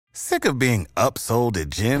Sick of being upsold at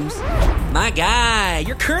gyms? My guy,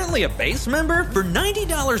 you're currently a base member? For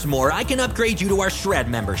 $90 more, I can upgrade you to our Shred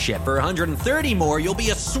membership. For $130 more, you'll be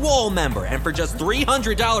a Swole member. And for just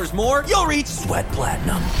 $300 more, you'll reach Sweat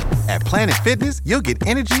Platinum. At Planet Fitness, you'll get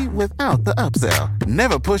energy without the upsell.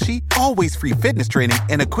 Never pushy, always free fitness training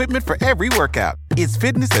and equipment for every workout. It's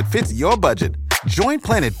fitness that fits your budget. Join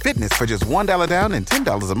Planet Fitness for just $1 down and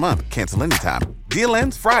 $10 a month. Cancel anytime. Deal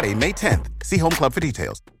ends Friday, May 10th. See Home Club for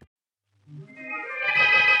details.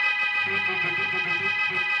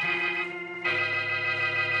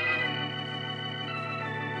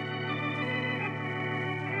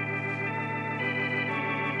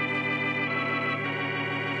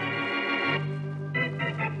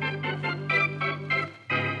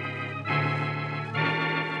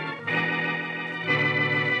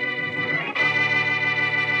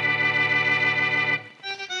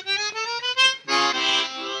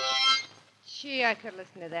 Gee, I could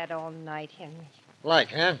listen to that all night, Henry. Like,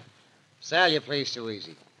 huh? Sal, you play's too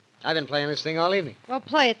easy. I've been playing this thing all evening. Well,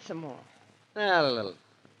 play it some more. Well, a little.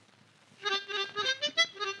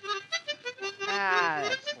 Ah,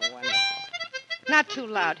 that's wonderful. Not too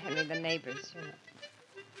loud, Henry, the neighbors.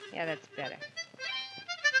 Yeah, that's better.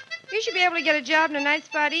 You should be able to get a job in a night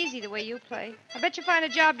spot easy the way you play. I bet you'll find a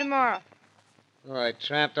job tomorrow. Oh, I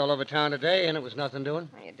tramped all over town today, and it was nothing doing.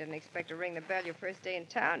 Well, you didn't expect to ring the bell your first day in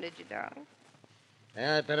town, did you, darling?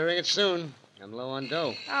 Yeah, I'd better ring it soon. I'm low on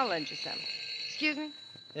dough. I'll lend you some. Excuse me?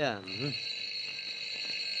 Yeah,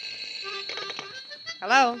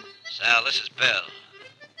 Hello? Sal, this is Bill.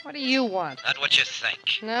 What do you want? Not what you think.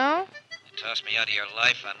 No? You tossed me out of your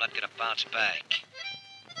life, I'm not going to bounce back.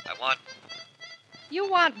 I want... You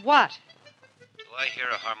want what? Do I hear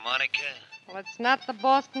a harmonica? Well, it's not the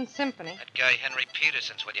Boston Symphony. That guy Henry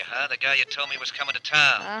Peterson's with you, huh? The guy you told me was coming to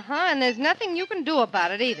town. Uh-huh, and there's nothing you can do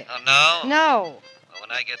about it either. Oh, no? No. Well,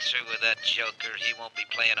 when I get through with that joker, he won't be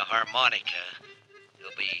playing a harmonica.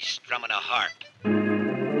 He'll be strumming a harp.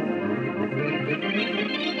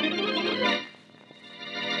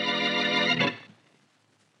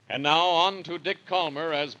 And now on to Dick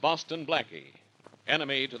Calmer as Boston Blackie.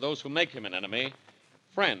 Enemy to those who make him an enemy.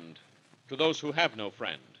 Friend to those who have no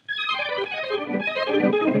friend.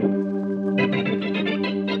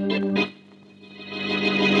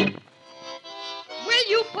 Will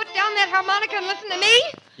you put down that harmonica and listen to me?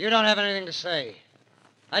 You don't have anything to say.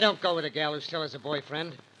 I don't go with a gal who still has a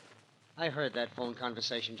boyfriend. I heard that phone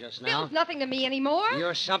conversation just now. Bill's nothing to me anymore.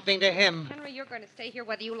 You're something to him. Henry, you're going to stay here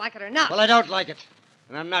whether you like it or not. Well, I don't like it,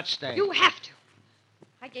 and I'm not staying. You have to.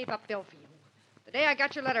 I gave up Bill for you. The day I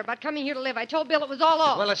got your letter about coming here to live, I told Bill it was all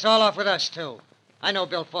off. Well, it's all off with us, too. I know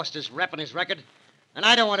Bill Foster's repping his record, and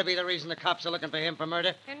I don't want to be the reason the cops are looking for him for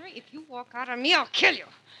murder. Henry, if you walk out on me, I'll kill you.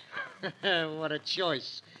 What a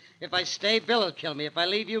choice. If I stay, Bill will kill me. If I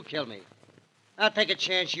leave, you kill me. I'll take a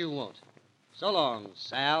chance you won't. So long,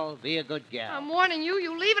 Sal. Be a good gal. I'm warning you.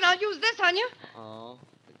 You leave and I'll use this on you. Oh,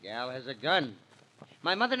 the gal has a gun.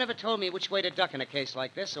 My mother never told me which way to duck in a case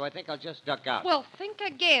like this, so I think I'll just duck out. Well, think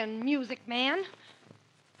again, music man.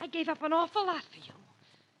 I gave up an awful lot for you.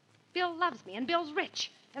 Bill loves me, and Bill's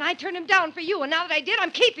rich. And I turned him down for you, and now that I did,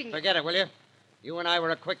 I'm keeping you. Forget it, will you? You and I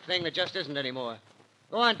were a quick thing that just isn't anymore.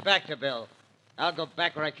 Go on back to Bill. I'll go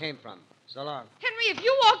back where I came from. So long. Henry, if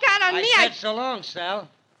you walk out on me, I said so long, Sal.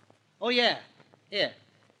 Oh, yeah. Here.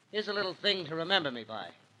 Here's a little thing to remember me by.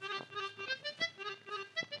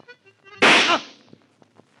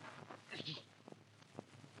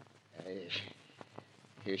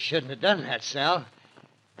 You shouldn't have done that, Sal.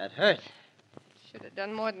 That hurt. Should have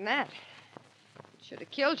done more than that. Should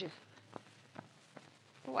have killed you.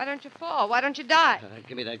 Why don't you fall? Why don't you die?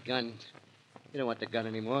 Give me that gun. You don't want the gun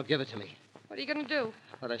anymore. Give it to me. What are you going to do?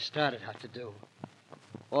 What I started out to do.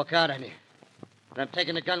 Walk out on you. And I'm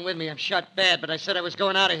taking the gun with me. I'm shot bad, but I said I was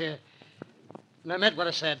going out of here. And I meant what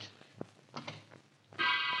I said.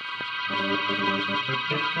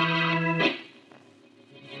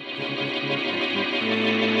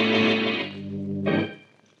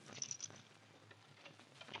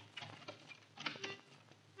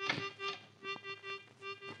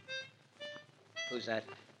 Who's that?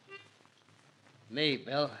 Me,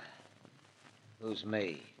 Bill. Who's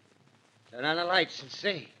me? Turn on the lights and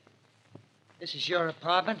see. This is your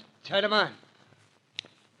apartment. Turn them on.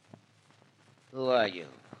 Who are you?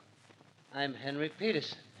 I'm Henry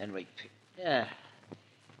Peterson. Henry Yeah.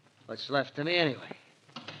 What's left of me, anyway?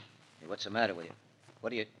 Hey, what's the matter with you? What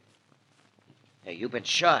do you... Hey, you've been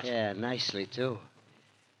shot. Yeah, nicely, too.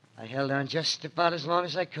 I held on just about as long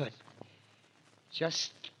as I could.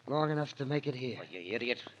 Just long enough to make it here. Oh, you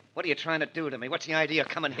idiot. What are you trying to do to me? What's the idea of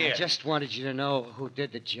coming here? I just wanted you to know who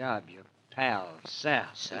did the job. Your pal, Sal.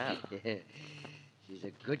 Sal? Yeah. She's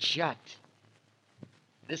a good shot.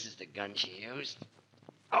 This is the gun she used.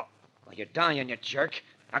 Oh, well, you're dying, you jerk.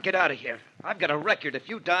 Now get out of here. I've got a record. If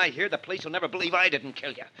you die here, the police will never believe I didn't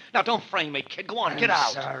kill you. Now don't frame me, kid. Go on, get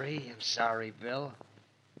out. I'm sorry, Bill.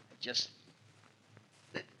 I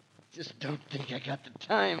just don't think I got the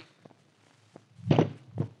time.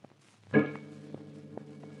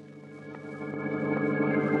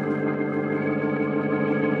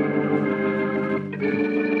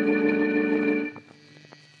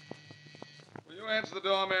 Will you answer the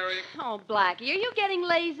door, Mary? Oh, Blackie, are you getting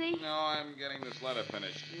lazy? No, I'm getting this letter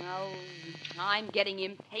finished. No, I'm getting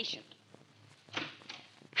impatient.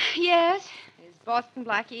 Yes? Is Boston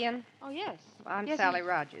Blackie in? Oh, yes. I'm Yes, Sally miss.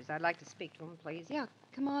 Rogers. I'd like to speak to him, please. Yeah,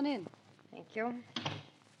 come on in. Thank you.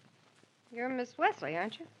 You're Miss Wesley,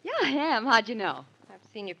 aren't you? Yeah, I am. How'd you know? I've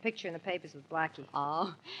seen your picture in the papers with Blackie.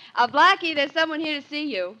 Oh. Blackie, there's someone here to see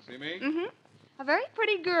you. See me? Mm-hmm. A very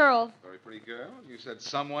pretty girl. Very pretty girl. You said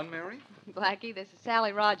someone, Mary? Blackie, this is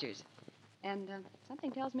Sally Rogers. And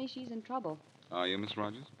something tells me she's in trouble. Are you, Miss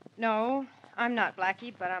Rogers? No, I'm not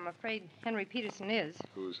Blackie, but I'm afraid Henry Peterson is.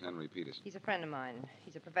 Who's Henry Peterson? He's a friend of mine.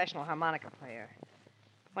 He's a professional harmonica player.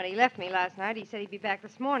 When he left me last night, he said he'd be back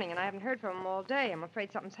this morning, and I haven't heard from him all day. I'm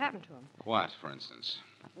afraid something's happened to him. What, for instance?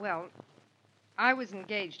 Well, I was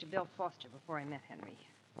engaged to Bill Foster before I met Henry.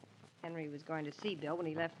 Henry was going to see Bill when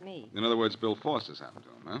he left me. In other words, Bill Foster's happened to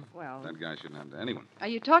him, huh? Well, That guy shouldn't happen to anyone. Are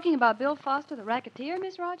you talking about Bill Foster, the racketeer,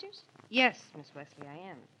 Miss Rogers? yes, Miss Wesley, I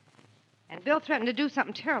am. And Bill threatened to do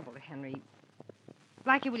something terrible to Henry.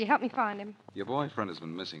 Blackie, will you help me find him? Your boyfriend has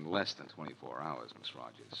been missing less than 24 hours, Miss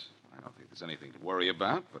Rogers. I don't think there's anything to worry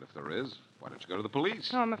about, but if there is, why don't you go to the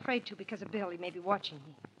police? No, I'm afraid to because of Bill. He may be watching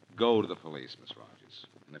me. Go to the police, Miss Rogers.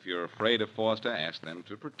 And if you're afraid of Foster, ask them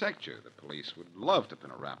to protect you. The police would love to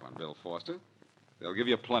pin a rap on Bill Foster. They'll give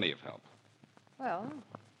you plenty of help. Well,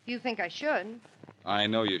 if you think I should. I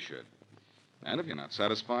know you should. And if you're not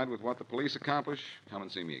satisfied with what the police accomplish, come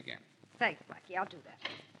and see me again. Thanks, Blackie. I'll do that.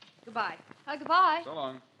 Goodbye. Goodbye. So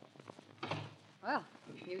long. Well,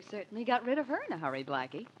 you certainly got rid of her in a hurry,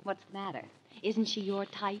 Blackie. What's the matter? Isn't she your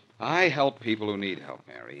type? I help people who need help,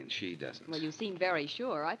 Mary, and she doesn't. Well, you seem very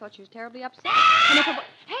sure. I thought she was terribly upset. And if it wa-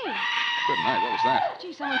 Hey! Good night. What was that?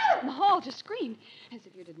 Gee, someone in the hall just screamed. As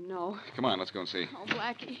if you didn't know. Come on, let's go and see. Oh,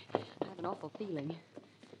 Blackie, I have an awful feeling.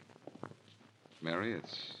 Mary,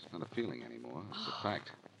 it's not a feeling anymore. It's a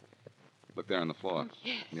fact. Look there on the floor,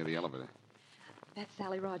 Yes. near the elevator. That's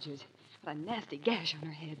Sally Rogers. What a nasty gash on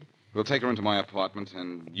her head. We'll take her into my apartment,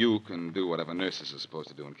 and you can do whatever nurses are supposed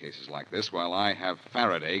to do in cases like this, while I have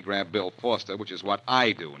Faraday grab Bill Foster, which is what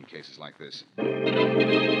I do in cases like this.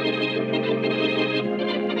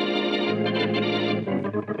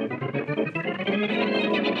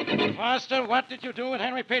 Foster, what did you do with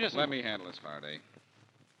Henry Peterson? Let me handle this, Faraday.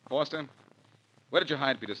 Foster, where did you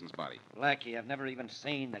hide Peterson's body? Blackie, I've never even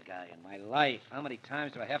seen the guy in my life. How many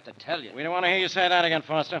times do I have to tell you? We don't want to hear you say that again,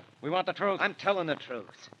 Foster. We want the truth. I'm telling the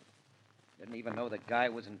truth. Didn't even know the guy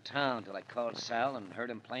was in town till I called Sal and heard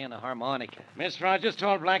him playing a harmonica. Miss Rogers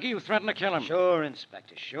told Blackie you threatened to kill him. Sure,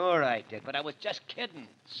 Inspector, sure I did, but I was just kidding.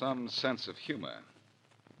 Some sense of humor.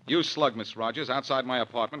 You slugged Miss Rogers outside my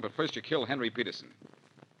apartment, but first you killed Henry Peterson.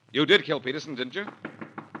 You did kill Peterson, didn't you?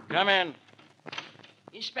 Come in.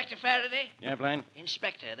 Inspector Faraday? Yeah, Blaine?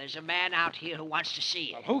 Inspector, there's a man out here who wants to see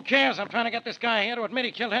you. Well, who cares? I'm trying to get this guy here to admit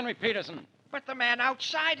he killed Henry Peterson. But the man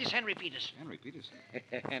outside is Henry Peterson. Henry Peterson?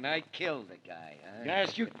 And I killed the guy, huh?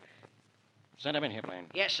 Yes, you... Send him in here, Blaine.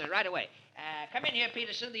 Yes, sir, right away. Come in here,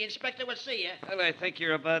 Peterson. The inspector will see you. Well, I think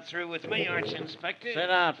you're about through with me, aren't you, Inspector? Sit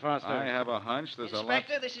down, Foster. I have a hunch there's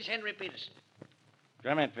Inspector, this is Henry Peterson.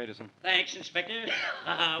 Come in, Peterson. Thanks, Inspector.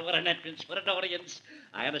 What an entrance. What an audience.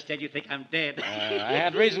 I understand you think I'm dead. I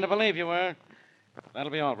had reason to believe you were.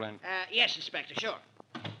 That'll be all, Blaine. Yes, Inspector, sure.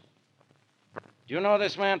 Do you know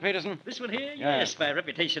this man, Peterson? This one here? Yeah. Yes, by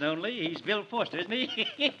reputation only. He's Bill Foster, isn't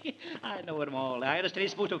he? I know him all. I understand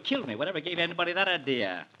he's supposed to kill me. Whatever gave anybody that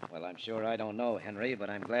idea? Well, I'm sure I don't know, Henry, but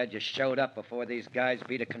I'm glad you showed up before these guys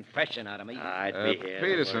beat a confession out of me. I'd be here. don't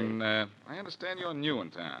Peterson, worry. I understand you're new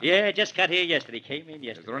in town. Yeah, just got here yesterday. Came in Is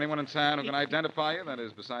yesterday. there anyone in town who can identify you, that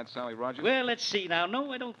is, besides Sally Rogers? Well, let's see now.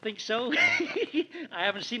 No, I don't think so. I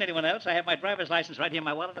haven't seen anyone else. I have my driver's license right here in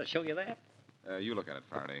my wallet. I'll show you that. You look at it,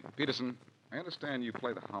 Faraday. Peterson, I understand you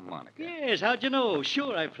play the harmonica. Yes, how'd you know?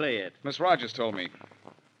 Sure, I play it. Miss Rogers told me.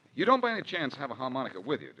 You don't by any chance have a harmonica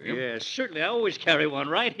with you, do you? Yes, certainly. I always carry one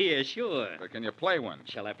right here, sure. But can you play one?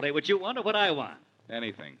 Shall I play what you want or what I want?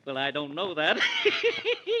 Anything. Well, I don't know that.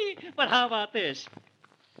 But how about this?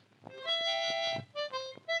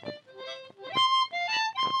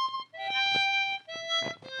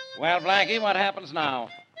 Well, Blackie, what happens now?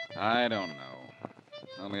 I don't know.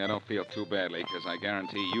 Only I don't feel too badly, because I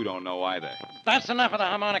guarantee you don't know either. That's enough of the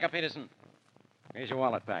harmonica, Peterson. Here's your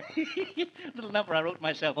wallet back. Little number I wrote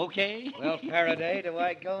myself, okay? Well, Faraday, do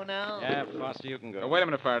I go now? Yeah, Foster, you can go. Wait a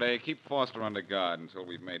minute, Faraday. Keep Foster under guard until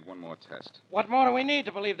we've made one more test. What more do we need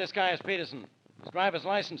to believe this guy is Peterson? His driver's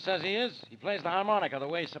license says he is. He plays the harmonica the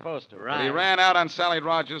way he's supposed to. But he ran out on Sally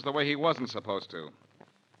Rogers the way he wasn't supposed to.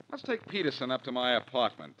 Let's take Peterson up to my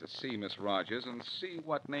apartment to see Miss Rogers and see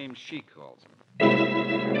what name she calls him.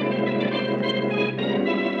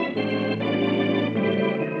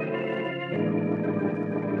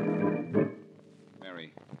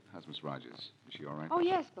 Mary, how's Miss Rogers? Is she all right? Oh,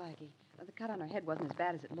 yes, Blackie. The cut on her head wasn't as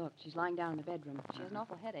bad as it looked. She's lying down in the bedroom. She has an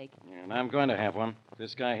awful headache. Yeah, and I'm going to have one.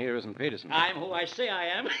 This guy here isn't Peterson. I'm who I say I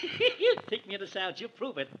am. Take me to South. You'll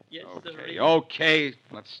prove it. Yes, Okay, sir. okay.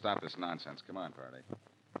 Let's stop this nonsense. Come on, Faraday.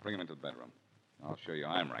 Bring him into the bedroom. I'll show you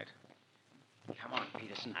I'm right. Come on,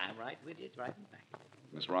 Peterson. I'm right with you. Driving back.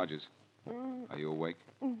 Miss Rogers, are you awake?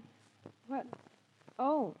 What?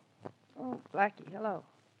 Oh, Blackie, hello.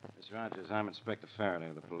 Miss Rogers, I'm Inspector Faraday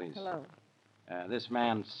of the police. Hello. This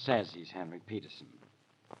man says he's Henry Peterson.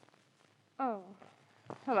 Oh,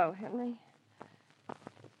 hello, Henry.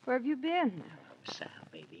 Where have you been? Sal,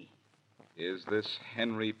 baby. Is this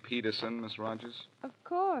Henry Peterson, Miss Rogers? Of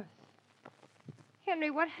course. Henry,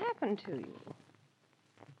 what happened to you?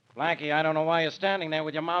 Blackie, I don't know why you're standing there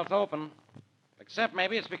with your mouth open. Except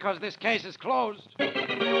maybe it's because this case is closed.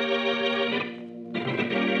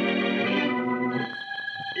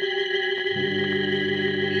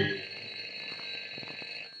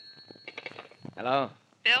 Hello?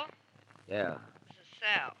 Bill? Yeah. This is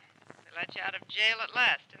Sal. They let you out of jail at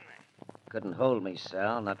last, didn't they? Couldn't hold me,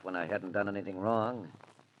 Sal, not when I hadn't done anything wrong.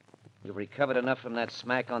 You've recovered enough from that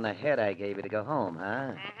smack on the head I gave you to go home,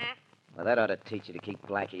 huh? Mm-hmm. Well, that ought to teach you to keep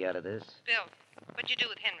Blackie out of this. Bill, what'd you do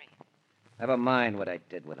with Henry? Never mind what I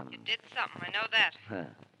did with him. You did something. I know that. Huh.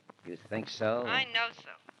 You think so? I know so.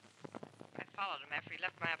 I followed him after he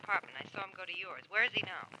left my apartment. I saw him go to yours. Where is he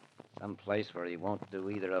now? Some place where he won't do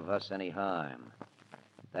either of us any harm.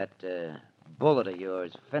 That bullet of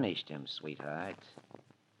yours finished him, sweetheart.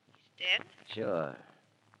 He's dead? Sure.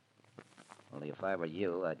 Only if I were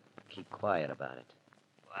you, I'd keep quiet about it.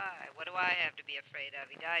 Why? What do I have to be afraid of?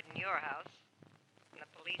 He died in your house. And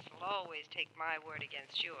the police will always take my word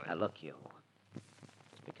against yours. Now, look, you.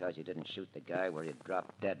 It's because you didn't shoot the guy where he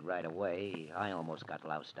dropped dead right away, I almost got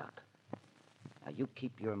loused up. Now, you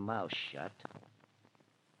keep your mouth shut,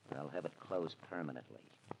 or I'll have it closed permanently.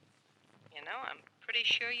 You know, I'm pretty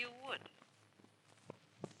sure you would.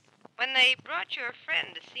 When they brought your friend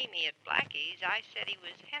to see me at Blackie's, I said he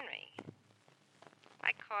was Henry.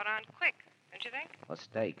 I caught on quick, don't you think? Well,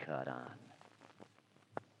 stay caught on.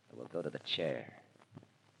 We'll go to the chair.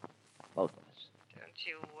 Both of us. Don't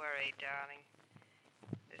you worry, darling.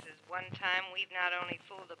 This is one time we've not only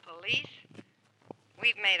fooled the police,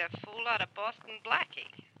 we've made a fool out of Boston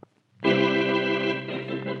Blackie.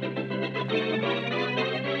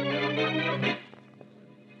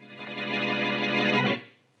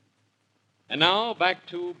 And now, back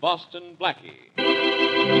to Boston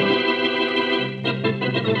Blackie.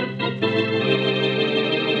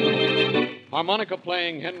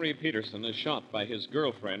 Harmonica-playing Henry Peterson is shot by his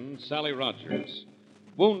girlfriend, Sally Rogers.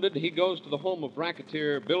 Wounded, he goes to the home of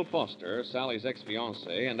racketeer Bill Foster, Sally's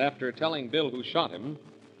ex-fiancé, and after telling Bill who shot him,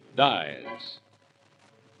 dies.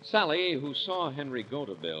 Sally, who saw Henry go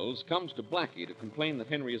to Bill's, comes to Blackie to complain that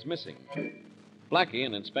Henry is missing. Blackie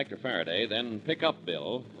and Inspector Faraday then pick up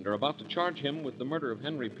Bill and are about to charge him with the murder of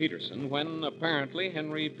Henry Peterson when, apparently,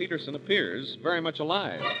 Henry Peterson appears very much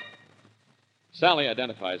alive. Sally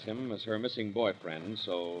identifies him as her missing boyfriend,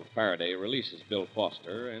 so Faraday releases Bill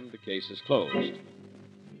Foster, and the case is closed.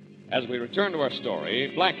 As we return to our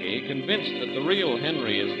story, Blackie, convinced that the real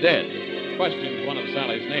Henry is dead, questions one of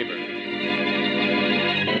Sally's neighbors.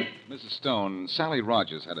 Mrs. Stone, Sally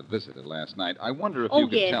Rogers had a visitor last night. I wonder if Oh, you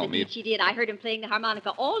could yes, tell me. indeed she did. I heard him playing the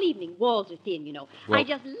harmonica all evening. Walls are thin, you know. Well- I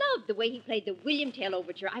just loved the way he played the William Tell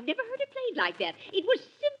Overture. I've never heard it played like that. It was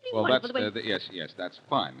simply Well, wonderful. that's the way... yes, that's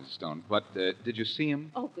fine, Mrs. Stone. But did you see him?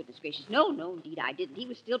 Oh, goodness gracious. No, indeed I didn't. He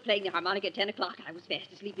was still playing the harmonica at 10 o'clock. I was fast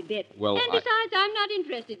asleep in bed. Well, and besides, I'm not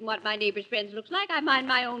interested in what my neighbor's friends looks like. I mind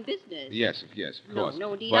my own business. Yes, of course.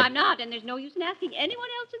 No, indeed But- I'm not. And there's no use in asking anyone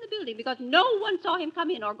else in the building because no one saw him come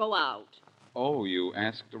in or go out. Oh, you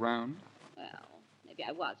asked around? Well, maybe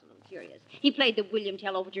I was a little curious. He played the William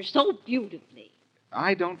Tell Overture so beautifully.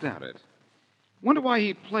 I don't doubt it. Wonder why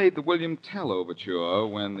he played the William Tell Overture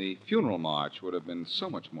when the funeral march would have been so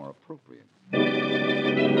much more appropriate.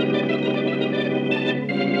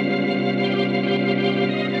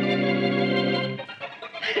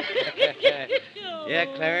 Yeah,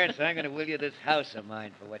 Clarence, I'm going to will you this house of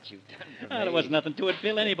mine for what you've done for me. There was nothing to it,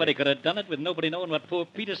 Bill. Anybody could have done it with nobody knowing what poor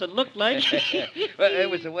Peterson looked like. Well, it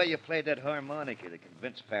was the way you played that harmonica that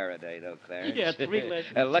convinced Faraday, though, Clarence. Yeah, 3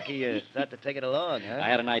 lessons. Lucky you thought to take it along, huh? I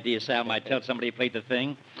had an idea Sal might tell somebody he played the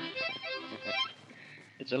thing.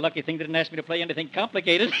 It's a lucky thing they didn't ask me to play anything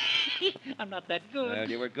complicated. I'm not that good. Well,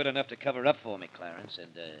 you were good enough to cover up for me, Clarence,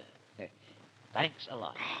 and, thanks a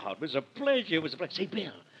lot. Oh, it was a pleasure. It was a pleasure. Say,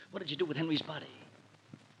 Bill, what did you do with Henry's body?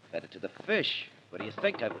 Fed it to the fish. What do you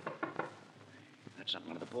think of it? That's not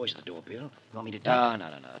one of the boys at the door, Bill. You want me to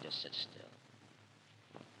No, just sit still.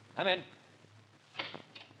 Come in.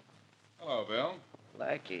 Hello, Bill.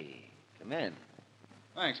 Blackie, come in.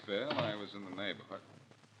 Thanks, Bill. I was in the neighborhood.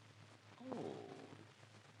 Oh.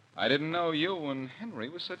 I didn't know you and Henry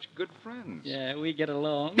were such good friends. Yeah, we get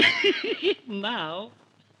along. Now.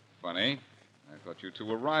 Funny. I thought you two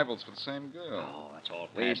were rivals for the same girl. Oh, that's all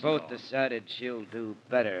We past both now. decided she'll do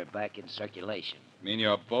better back in circulation. Mean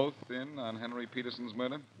you're both in on Henry Peterson's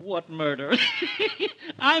murder? What murder?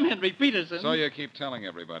 I'm Henry Peterson. So you keep telling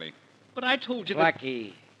everybody. But I told you that...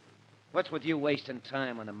 Blackie, what's with you wasting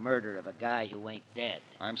time on the murder of a guy who ain't dead?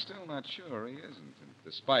 I'm still not sure he isn't,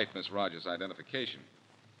 despite Miss Rogers' identification.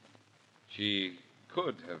 She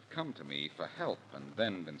could have come to me for help and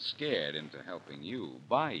then been scared into helping you,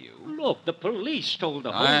 by you. Look, the police told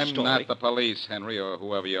the whole I'm story. not the police, Henry, or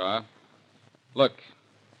whoever you are. Look,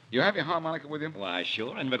 you have your harmonica with you? Why,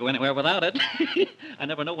 sure. I never go anywhere without it. I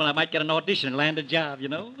never know when I might get an audition and land a job, you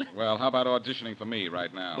know? Well, how about auditioning for me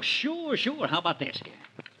right now? Oh, sure. How about this?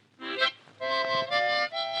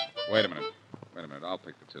 Wait a minute. I'll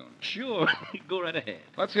pick the tune. Sure. Go right ahead.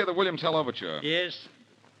 Let's hear the William Tell Overture. Yes.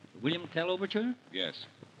 William Tell Overture? Yes.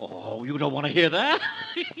 Oh, you don't want to hear that?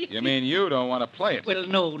 You mean you don't want to play it? Well,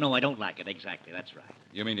 no, I don't like it. Exactly, that's right.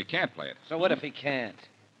 You mean you can't play it? So what if he can't?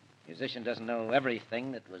 Musician doesn't know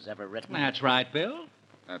everything that was ever written. That's right, Bill.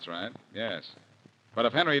 That's right, yes. But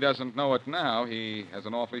if Henry doesn't know it now, he has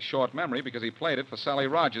an awfully short memory because he played it for Sally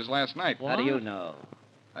Rogers last night. How do you know?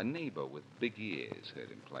 A neighbor with big ears heard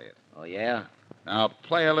him play it. Oh, yeah? Now,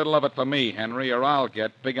 play a little of it for me, Henry, or I'll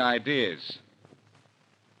get big ideas.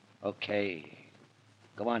 Okay.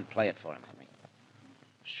 Go on, play it for him, Henry.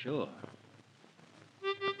 Sure.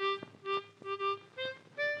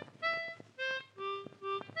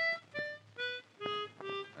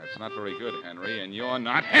 That's not very good, Henry, and you're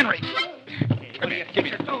not Henry. Come here, give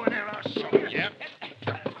me the doing there, I'll show you. Yeah.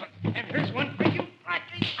 And here's one for you,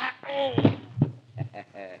 Blackie. Oh!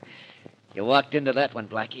 You walked into that one,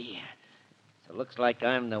 Blackie. So looks like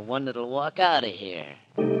I'm the one that'll walk out of here.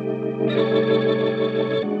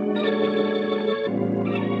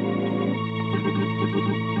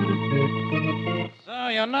 So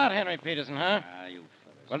you're not Henry Peterson, huh? You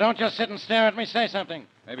Well, don't just sit and stare at me. Say something.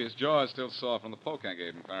 Maybe his jaw is still sore from the poke I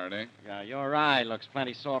gave him, Faraday. Yeah, your eye looks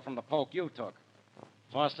plenty sore from the poke you took.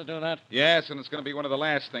 Foster do that? Yes, and it's going to be one of the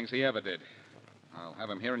last things he ever did. I'll have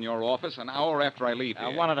him here in your office an hour after I leave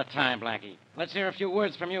here. One at a time, Blackie. Let's hear a few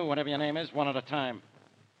words from you, whatever your name is, one at a time.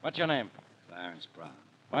 What's your name? Clarence Brown.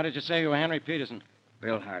 Why did you say you were Henry Peterson?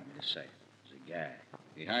 Bill hired me to say it. It's a gag.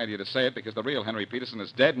 He hired you to say it because the real Henry Peterson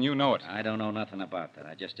is dead and you know it. I don't know nothing about that.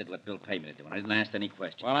 I just did what Bill paid me to do, and I didn't ask any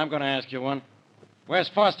questions. Well, I'm going to ask you one. Where's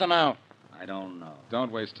Foster now? I don't know.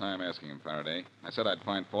 Don't waste time asking him, Faraday. I said I'd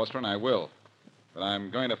find Foster, and I will. But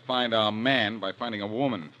I'm going to find our man by finding a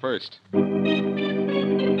woman first. All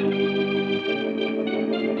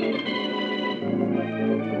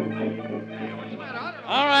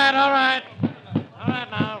right. All right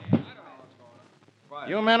now.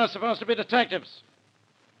 You men are supposed to be detectives.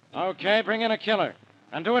 Okay, bring in a killer.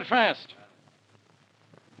 And do it fast.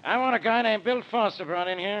 I want a guy named Bill Foster brought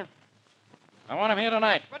in here. I want him here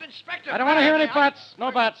tonight. But, Inspector... I don't want to hear any buts.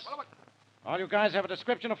 No buts. All you guys have a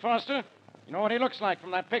description of Foster? You know what he looks like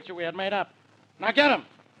from that picture we had made up. Now get him.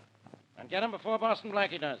 And get him before Boston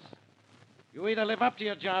Blackie does. You either live up to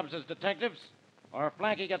your jobs as detectives, or if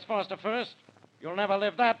Blackie gets Foster first, you'll never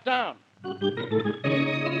live that down.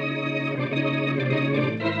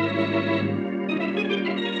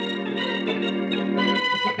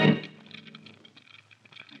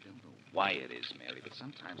 Why it is, Mary, but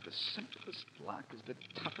sometimes the simplest lock is the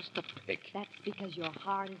toughest to pick. That's because your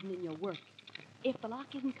heart isn't in your work. If the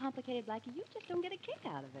lock isn't complicated, Blackie, you just don't get a kick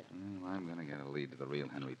out of it. Well, I'm going to get a lead to the real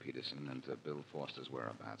Henry Peterson and to Bill Foster's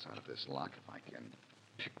whereabouts out of this lock if I can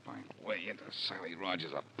pick my way into Sally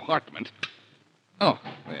Rogers' apartment. Oh,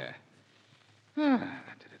 there.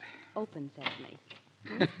 That did it. Open sesame.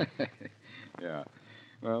 Yeah.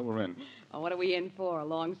 Well, we're in. Oh, what are we in for? A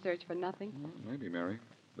long search for nothing? Well, maybe, Mary.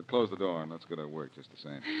 But close the door and let's get our work just the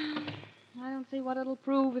same. I don't see what it'll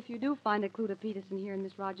prove if you do find a clue to Peterson here in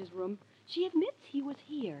Miss Rogers' room. She admits he was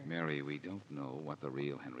here. Mary, we don't know what the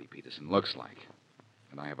real Henry Peterson looks like.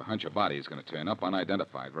 And I have a hunch a body is going to turn up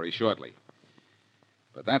unidentified very shortly.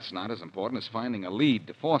 But that's not as important as finding a lead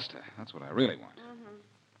to Foster. That's what I really want.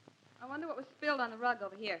 I wonder what was spilled on the rug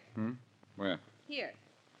over here. Where? Here.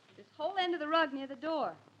 This whole end of the rug near the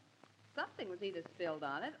door. Something was either spilled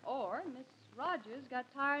on it, or Miss Rogers got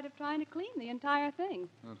tired of trying to clean the entire thing.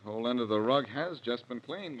 That whole end of the rug has just been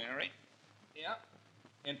cleaned, Mary. Yeah.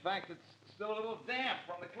 In fact, it's still a little damp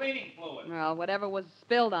from the cleaning fluid. Well, whatever was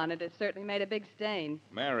spilled on it, it certainly made a big stain.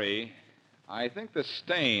 Mary, I think the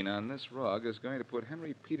stain on this rug is going to put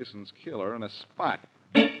Henry Peterson's killer in a spot.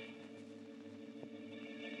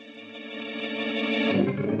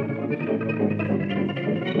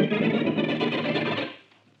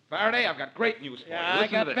 Faraday, I've got great news for you. I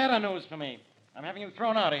Listen got to this. better news for me. I'm having you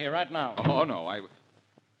thrown out of here right now. Oh, no,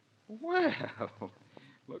 Well,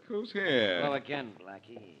 look who's here. Hello again,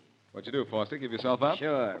 Blackie. What'd you do, Foster? Give yourself up?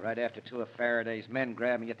 Sure, right after two of Faraday's men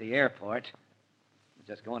grabbed me at the airport. I was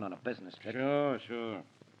just going on a business trip. Sure.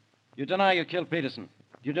 You deny you killed Peterson.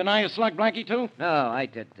 You deny you slugged Blackie, too? No, I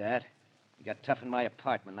did that. He got tough in my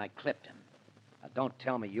apartment, and I clipped him. Now, don't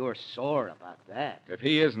tell me you're sore about that. If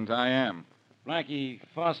he isn't, I am. Blackie,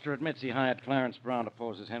 Foster admits he hired Clarence Brown to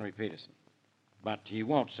pose as Henry Peterson. But he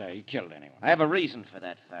won't say he killed anyone. I have a reason for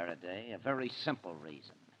that, Faraday. A very simple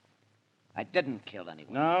reason. I didn't kill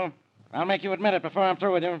anyone. No? I'll make you admit it before I'm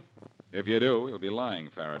through with you. If you do, he'll be lying,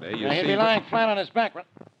 Faraday. You He'll see, be lying flat on his back.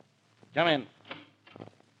 Come in.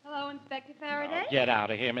 Hello, Inspector Faraday. Get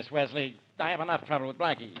out of here, Miss Wesley. I have enough trouble with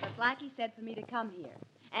Blackie. But Blackie said for me to come here.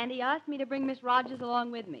 And he asked me to bring Miss Rogers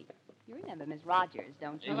along with me. You remember Miss Rogers,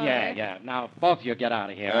 don't you? Yeah. Now, both of you get out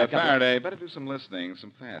of here. Faraday, better do some listening,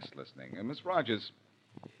 some fast listening. Miss Rogers,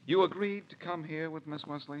 you agreed to come here with Miss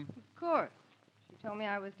Wesley? Of course. She told me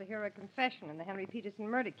I was the heroic confession in the Henry Peterson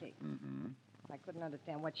murder case. Mm-hmm. I couldn't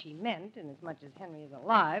understand what she meant, inasmuch as Henry is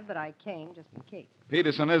alive, but I came just in case.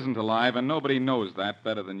 Peterson isn't alive, and nobody knows that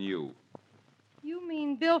better than you. You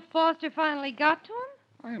mean Bill Foster finally got to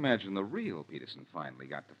him? I imagine the real Peterson finally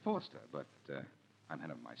got to Foster, but I'm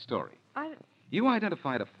ahead of my story. You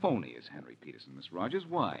identified a phony as Henry Peterson, Miss Rogers.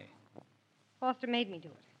 Why? Foster made me do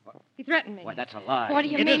it. He threatened me. Why, that's a lie. What do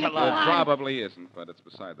you It mean is a it's lie. It probably isn't, but it's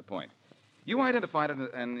beside the point. You identified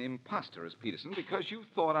an imposter as Peterson because you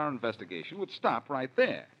thought our investigation would stop right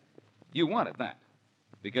there. You wanted that.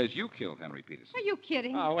 Because you killed Henry Peterson. Are you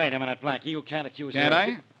kidding? Oh, wait a minute, Blackie. You can't accuse Can't her.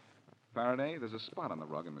 I? Faraday, there's a spot on the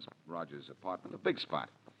rug in Miss Rogers' apartment, a big spot.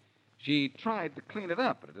 She tried to clean it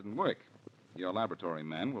up, but it didn't work. Your laboratory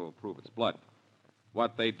men will prove it's blood.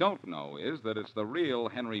 What they don't know is that it's the real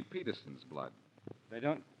Henry Peterson's blood. They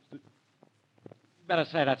don't... Better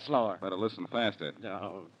say that slower. Better listen faster.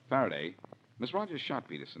 No. Faraday, Miss Rogers shot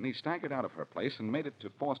Peterson. He staggered out of her place and made it to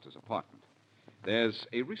Foster's apartment. There's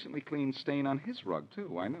a recently cleaned stain on his rug,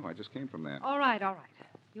 too. I know. I just came from there. All right.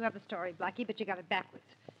 You have the story, Blackie, but you got it backwards.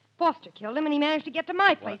 Foster killed him, and he managed to get to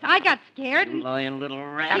my place. I got scared. You lying little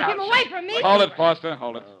rat. Keep him away from me. Hold it, Foster.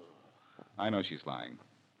 Hold it. I know she's lying.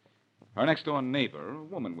 Her next-door neighbor, a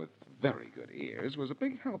woman with very good ears, was a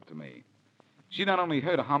big help to me. She not only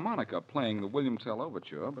heard a harmonica playing the William Tell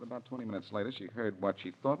Overture, but about 20 minutes later, she heard what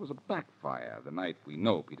she thought was a backfire the night we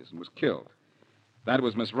know Peterson was killed. That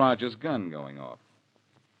was Miss Rogers' gun going off.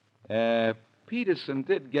 Peterson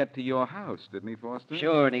did get to your house, didn't he, Foster?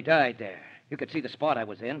 Sure, and he died there. You could see the spot I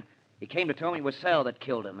was in. He came to tell me it was Sal that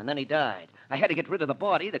killed him, and then he died. I had to get rid of the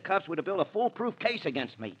body. The cops would have built a foolproof case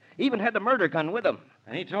against me. Even had the murder gun with him.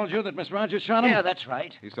 And he told you that Miss Rogers shot him? Yeah, that's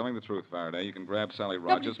right. He's telling the truth, Faraday. You can grab Sally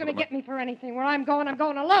Rogers. Nobody's going to get me for anything. Where I'm going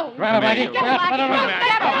alone. Grab him, Blackie.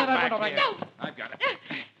 I've got it.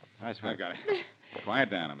 I've got it. Quiet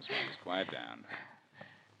down, Miss Rogers. Quiet down.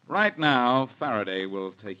 Right now, Faraday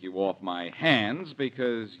will take you off my hands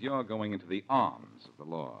because you're going into the arms of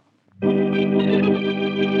the law.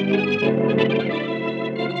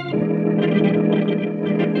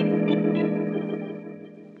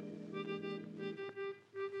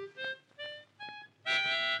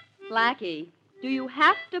 Blackie, do you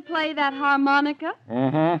have to play that harmonica?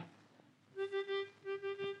 Mm-hmm.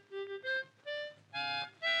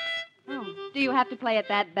 Oh, do you have to play it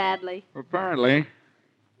that badly? Apparently.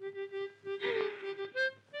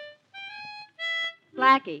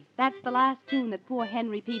 Blackie, that's the last tune that poor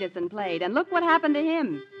Henry Peterson played, and look what happened to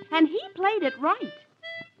him. And he played it right.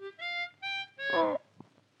 Oh,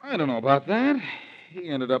 I don't know about that. He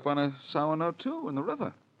ended up on a sour note, too, in the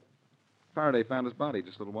river. Faraday found his body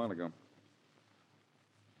just a little while ago.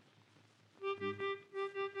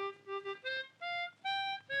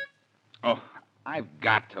 Oh, I've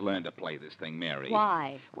got to learn to play this thing, Mary.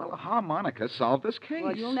 Why? Well, a harmonica solved this case.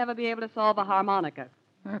 Well, you'll never be able to solve a harmonica.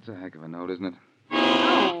 That's a heck of a note, isn't it?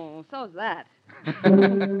 Oh, so's that.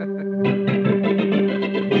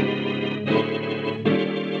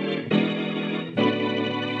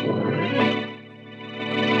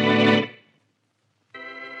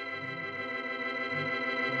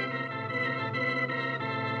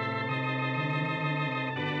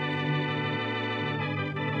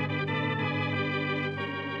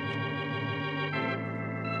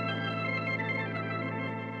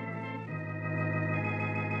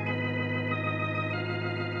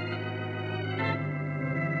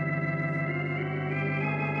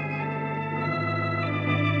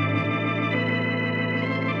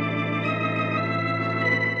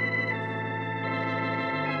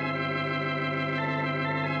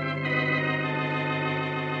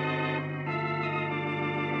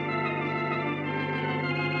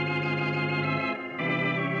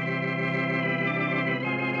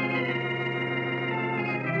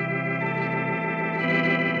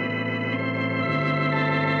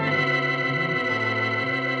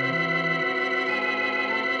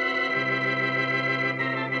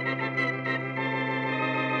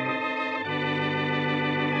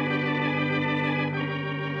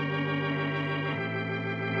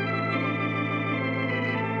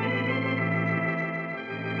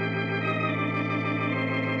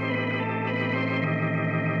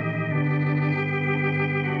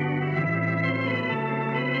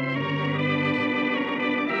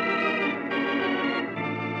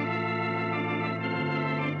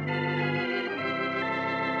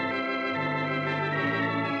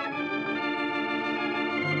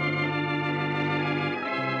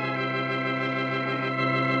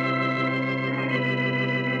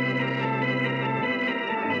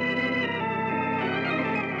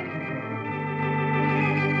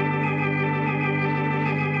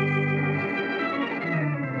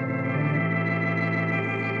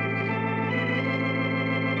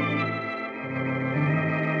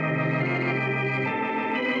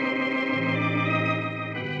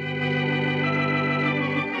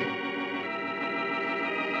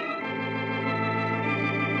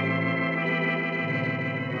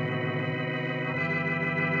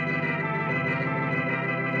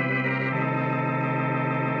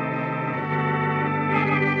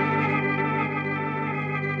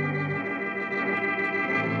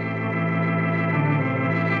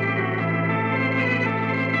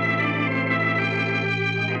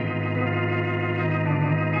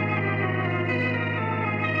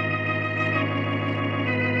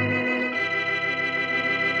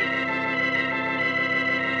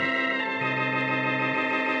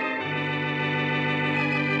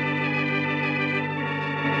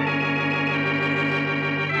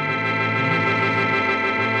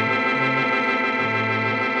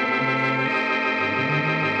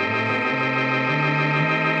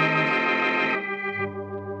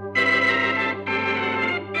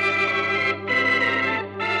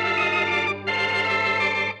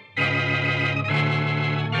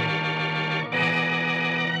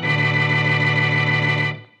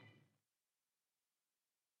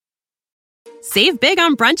 Save big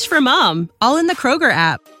on brunch for mom, all in the Kroger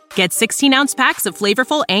app. Get 16-ounce packs of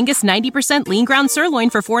flavorful Angus 90% lean ground sirloin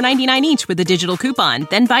for $4.99 each with a digital coupon.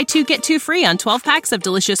 Then buy 2, get 2 free on 12 packs of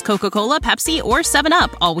delicious Coca-Cola, Pepsi, or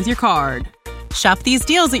 7-Up, all with your card. Shop these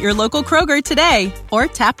deals at your local Kroger today, or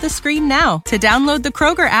tap the screen now to download the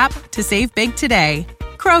Kroger app to save big today.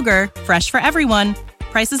 Kroger, fresh for everyone.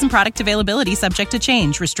 Prices and product availability subject to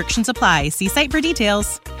change. Restrictions apply. See site for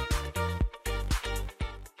details.